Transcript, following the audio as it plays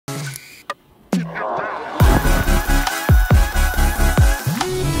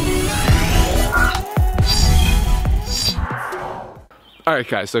All right,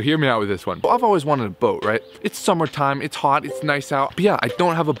 guys, so hear me out with this one. I've always wanted a boat, right? It's summertime, it's hot, it's nice out. But yeah, I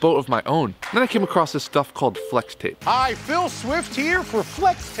don't have a boat of my own. Then I came across this stuff called flex tape. Hi, Phil Swift here for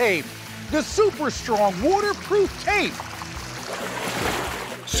Flex Tape, the super strong waterproof tape.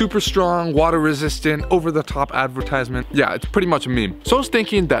 Super strong, water resistant, over the top advertisement. Yeah, it's pretty much a meme. So I was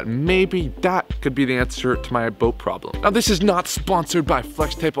thinking that maybe that could be the answer to my boat problem. Now this is not sponsored by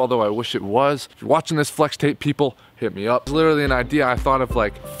Flex Tape, although I wish it was. If you're watching this, Flex Tape people, hit me up. It's literally an idea I thought of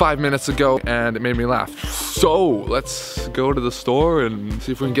like 5 minutes ago and it made me laugh. So let's go to the store and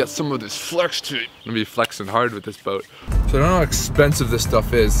see if we can get some of this flex tape. I'm gonna be flexing hard with this boat. So I don't know how expensive this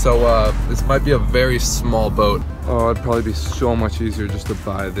stuff is. So this might be a very small boat. Oh, it'd probably be so much easier just to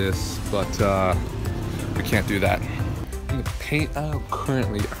buy this, but we can't do that. In the paint aisle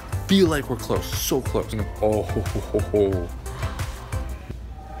currently, I feel like we're close, so close. Oh, ho, ho, ho, ho.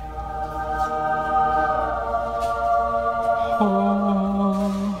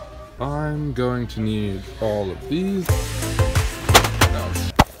 Oh, I'm going to need all of these.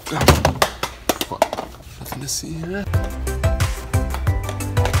 Nothing to see here.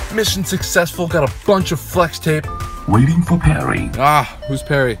 Mission successful. Got a bunch of flex tape. Waiting for Perry. Ah, who's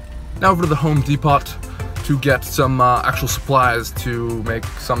Perry? Now over to the Home Depot to get some actual supplies to make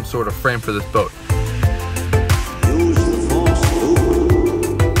some sort of frame for this boat.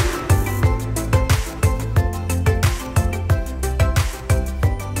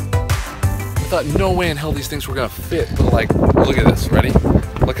 I thought no way in hell these things were gonna fit, but like, look at this, ready?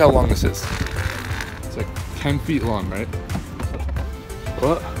 Look how long this is. It's like 10 feet long, right?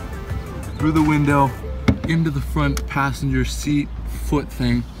 What? Through the window, into the front passenger seat, foot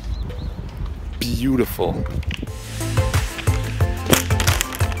thing. Beautiful.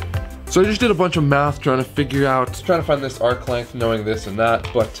 So I just did a bunch of math trying to figure out, trying to find this arc length, knowing this and that,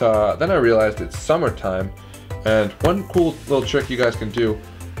 but then I realized it's summertime, and one cool little trick you guys can do,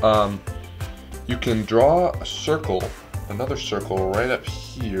 you can draw a circle, another circle right up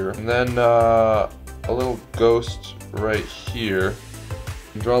here, and then a little ghost right here,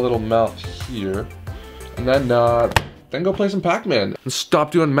 and draw a little mouth here, and then go play some Pac-Man.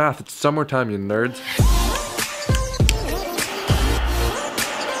 Stop doing math, it's summertime, you nerds.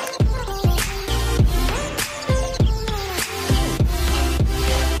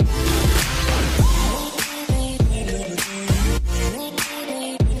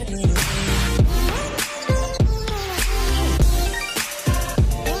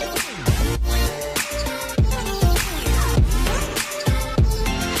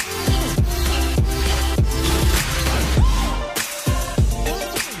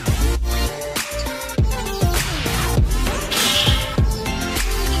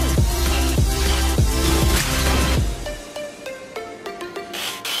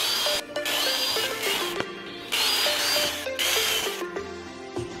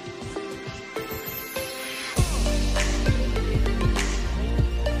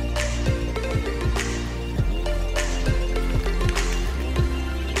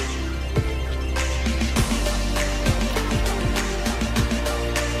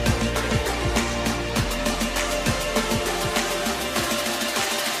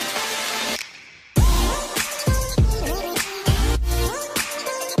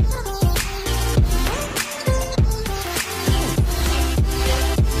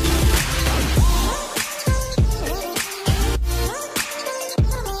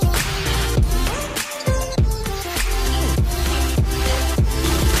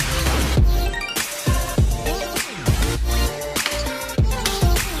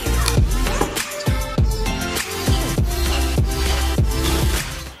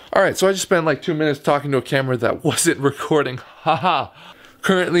 Alright, so I just spent like 2 minutes talking to a camera that wasn't recording. Haha.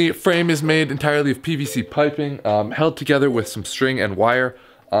 Currently, frame is made entirely of PVC piping, held together with some string and wire,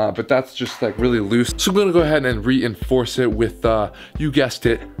 but that's just like really loose. So I'm gonna go ahead and reinforce it with, you guessed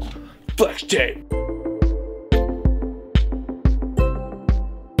it, flex tape.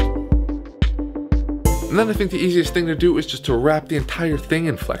 And then I think the easiest thing to do is just to wrap the entire thing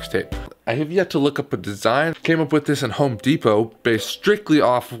in flex tape. I have yet to look up a design. Came up with this in Home Depot based strictly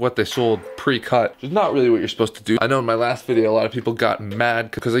off of what they sold pre-cut. Which is not really what you're supposed to do. I know in my last video a lot of people got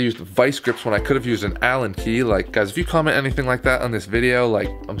mad because I used vice grips when I could have used an Allen key. Like, guys, if you comment anything like that on this video, like,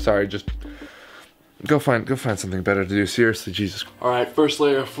 I'm sorry, just go find something better to do. Seriously, Jesus. All right, first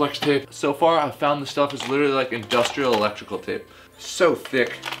layer of flex tape. So far, I've found the stuff is literally like industrial electrical tape. So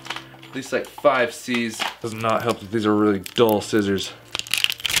thick. At least like 5 C's. Does not help that these are really dull scissors.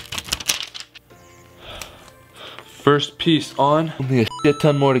 First piece on, only a shit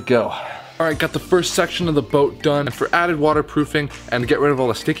ton more to go. All right, got the first section of the boat done. And for added waterproofing and to get rid of all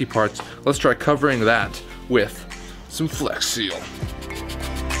the sticky parts, let's try covering that with some Flex Seal.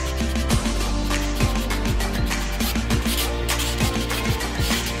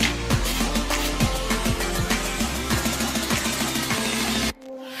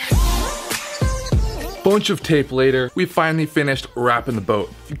 bunch of tape later, we finally finished wrapping the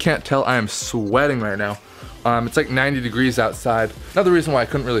boat. If you can't tell, I am sweating right now. It's like 90 degrees outside. Another reason why I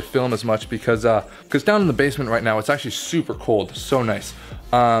couldn't really film as much because down in the basement right now, it's actually super cold. So nice.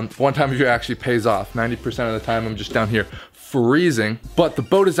 One time of year actually pays off. 90% of the time I'm just down here freezing, but the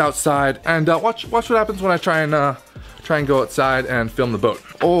boat is outside, and watch what happens when I try and go outside and film the boat.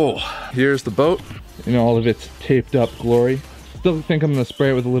 Oh, here's the boat. You know, all of its taped up glory. Still think I'm gonna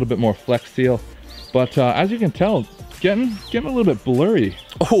spray it with a little bit more Flex Seal, but as you can tell, getting a little bit blurry.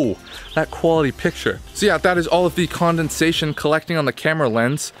 Oh, that quality picture. So yeah, that is all of the condensation collecting on the camera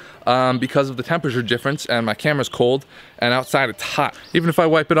lens because of the temperature difference, and my camera's cold and outside it's hot. Even if I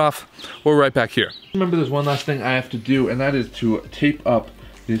wipe it off, we're right back here. Remember, there's one last thing I have to do, and that is to tape up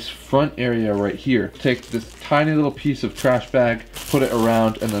this front area right here. Take this tiny little piece of trash bag, put it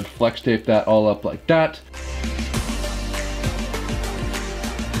around, and then flex tape that all up like that.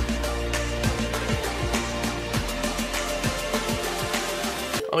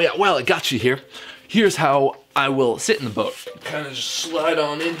 Oh yeah, well, I got you here. Here's how I will sit in the boat. Kind of just slide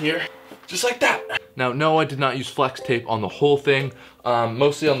on in here, just like that. Now, no, I did not use flex tape on the whole thing,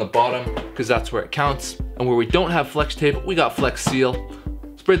 mostly on the bottom, because that's where it counts. And where we don't have flex tape, we got Flex Seal.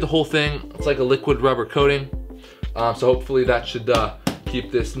 Sprayed the whole thing. It's like a liquid rubber coating. So hopefully that should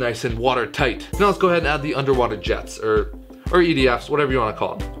keep this nice and watertight. Now let's go ahead and add the underwater jets, or EDFs, whatever you want to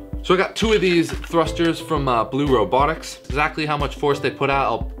call them. So I got 2 of these thrusters from Blue Robotics. Exactly how much force they put out,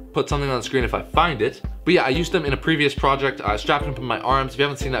 I'll put something on the screen if I find it. But yeah, I used them in a previous project. I strapped them to my arms. If you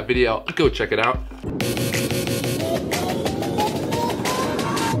haven't seen that video, go check it out.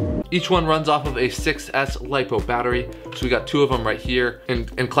 Each one runs off of a 6S LiPo battery. So we got 2 of them right here in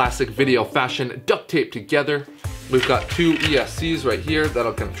classic video fashion, duct taped together. We've got 2 ESCs right here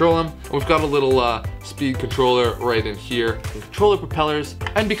that'll control them. And we've got a little speed controller right in here. And controller propellers.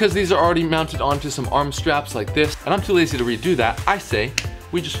 And because these are already mounted onto some arm straps like this, and I'm too lazy to redo that, I say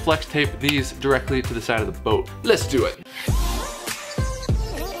we just flex tape these directly to the side of the boat. Let's do it.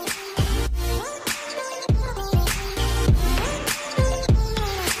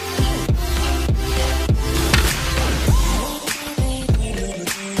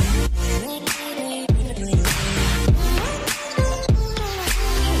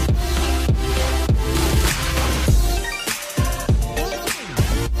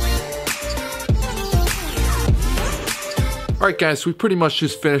 Alright guys, so we pretty much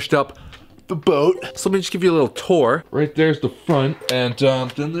just finished up the boat. So let me just give you a little tour. Right there's the front, and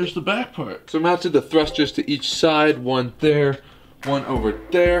then there's the back part. So I mounted the thrusters to each side, one there, one over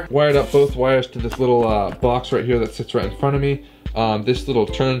there. Wired up both wires to this little box right here that sits right in front of me. This little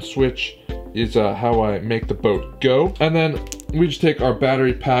turn switch is how I make the boat go. And then we just take our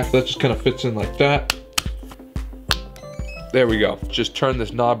battery pack that just kind of fits in like that. There we go. Just turn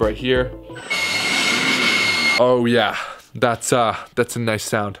this knob right here. Oh yeah. That's a nice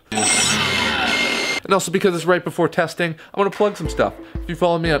sound. And also, because it's right before testing, I want to plug some stuff. If you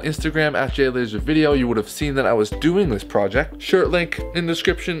follow me on Instagram at Jlaservideo, you would have seen that I was doing this project. Shirt link in the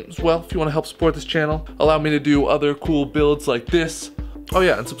description as well if you want to help support this channel. Allow me to do other cool builds like this. Oh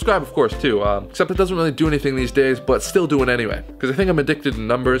yeah, and subscribe of course too, except it doesn't really do anything these days, but still do it anyway. Because I think I'm addicted to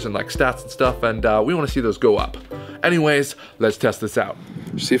numbers and like stats and stuff, and we want to see those go up. Anyways, let's test this out.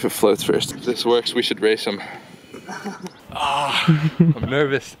 See if it floats first. If this works, we should race them. I'm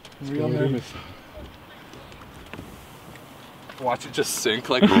nervous. Real nervous. Watch it just sink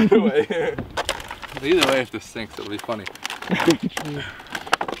like right away. Either way, if this sinks, it'll be funny. You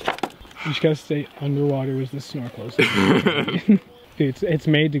just gotta stay underwater with the snorkels. Dude, it's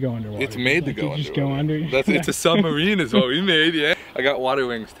made to go underwater. It's made to go underwater. Just go under. It's a submarine is what we made, yeah. I got water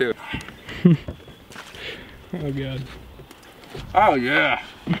wings too. Oh god. Oh yeah.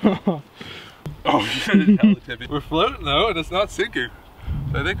 Oh, hella tippy. We're floating though, and it's not sinking.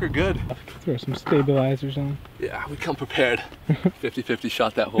 So I think we're good. Throw some stabilizers on. Yeah, we come prepared. 50-50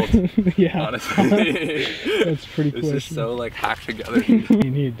 shot that holds. Yeah. Honestly. That's pretty cool. This is so like hacked together. You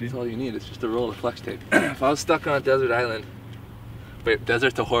need, dude. That's all you need. It's just a roll of flex tape. If I was stuck on a desert island. Wait,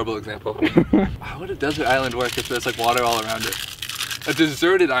 desert's a horrible example. How would a desert island work if there's like water all around it? A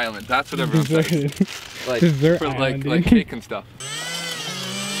deserted island. That's what everyone says. Like Desert for island, like cake and stuff.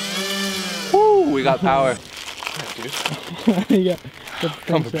 Woo! We got power. Yeah.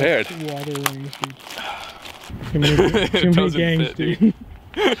 Come prepared. Water wings, dude. Too many gangs, fit, dude.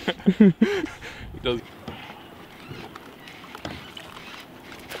 It does.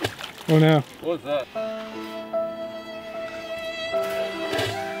 Oh no. What's that?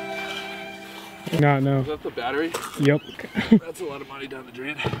 No. Is that the battery? Yep. That's a lot of money down the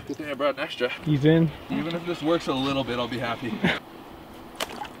drain. Good thing I brought an extra. He's in. Even if this works a little bit, I'll be happy.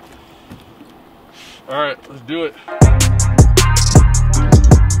 All right, let's do it.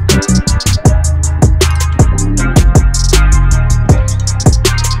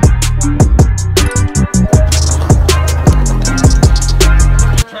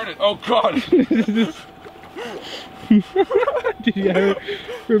 Turn it. Oh God. Did you ever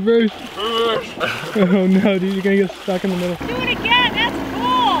reverse? Oh no, dude, you're gonna get stuck in the middle. Do it again, that's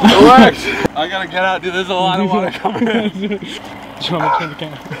cool! Relax! I gotta get out, dude. There's a lot of water coming in. Do you want me to turn the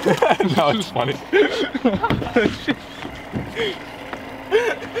camera? No, it's funny.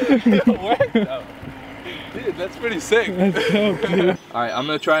 It worked though. Dude, that's pretty sick. That's dope, dude. Alright, I'm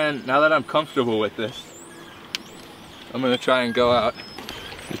gonna try and, now that I'm comfortable with this, I'm gonna try and go out.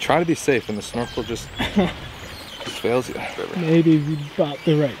 You try to be safe and the snorkel just fails you. Maybe we bought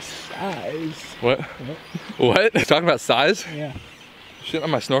the right size. What? What? Talking about size? Yeah. Shit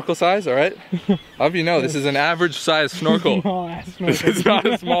on my snorkel size, alright? How do you know? This is an average size snorkel. Small ass This snorkel. is not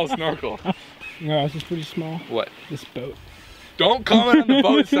a small snorkel. No, this is pretty small. What? This boat. Don't comment on the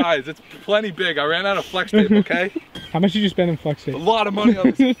boat size. It's plenty big. I ran out of flex tape, okay? How much did you spend in flex tape? A lot of money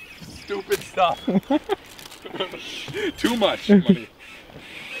on this stupid stuff. Too much money.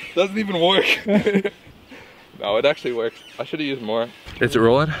 Doesn't even work. No, it actually works. I should have used more. Is it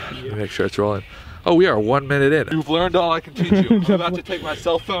rolling? Yeah. Make sure it's rolling. Oh, we are 1 minute in. You've learned all I can teach you. I'm about to take my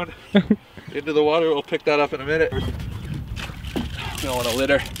cell phone into the water. We'll pick that up in a minute. Don't want to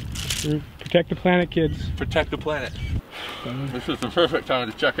litter. Protect the planet, kids. Protect the planet. This is the perfect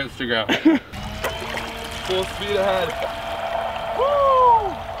time to check Instagram. Full speed ahead.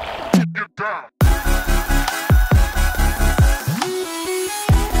 Woo! Get down.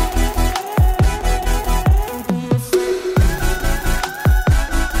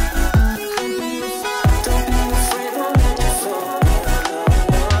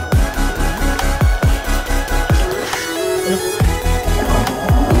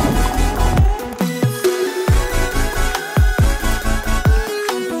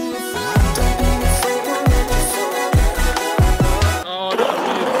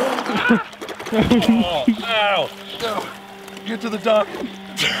 Oh, ow! No. Get to the dock.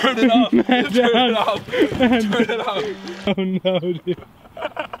 Turn it off. Turn it off. Turn it off. Oh no, dude.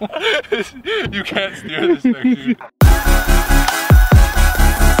 You can't steer this thing, dude.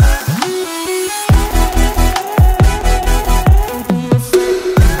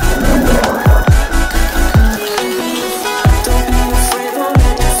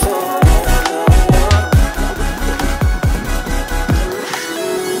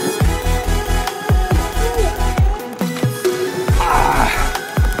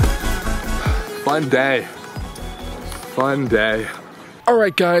 Fun day. Fun day.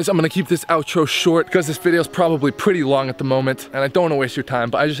 Alright guys, I'm gonna keep this outro short because this video is probably pretty long at the moment and I don't want to waste your time,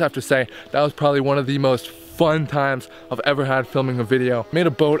 but I just have to say that was probably one of the most fun times I've ever had filming a video. Made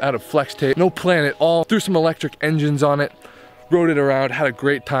a boat out of flex tape, no plan at all, threw some electric engines on it, rode it around, had a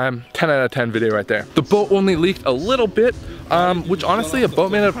great time. 10 out of 10 video right there. The boat only leaked a little bit, which honestly a boat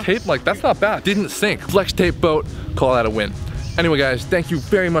made out of tape, like that's not bad. Didn't sink. Flex tape boat, call that a win. Anyway guys, thank you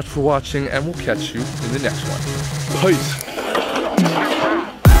very much for watching and we'll catch you in the next one. Peace.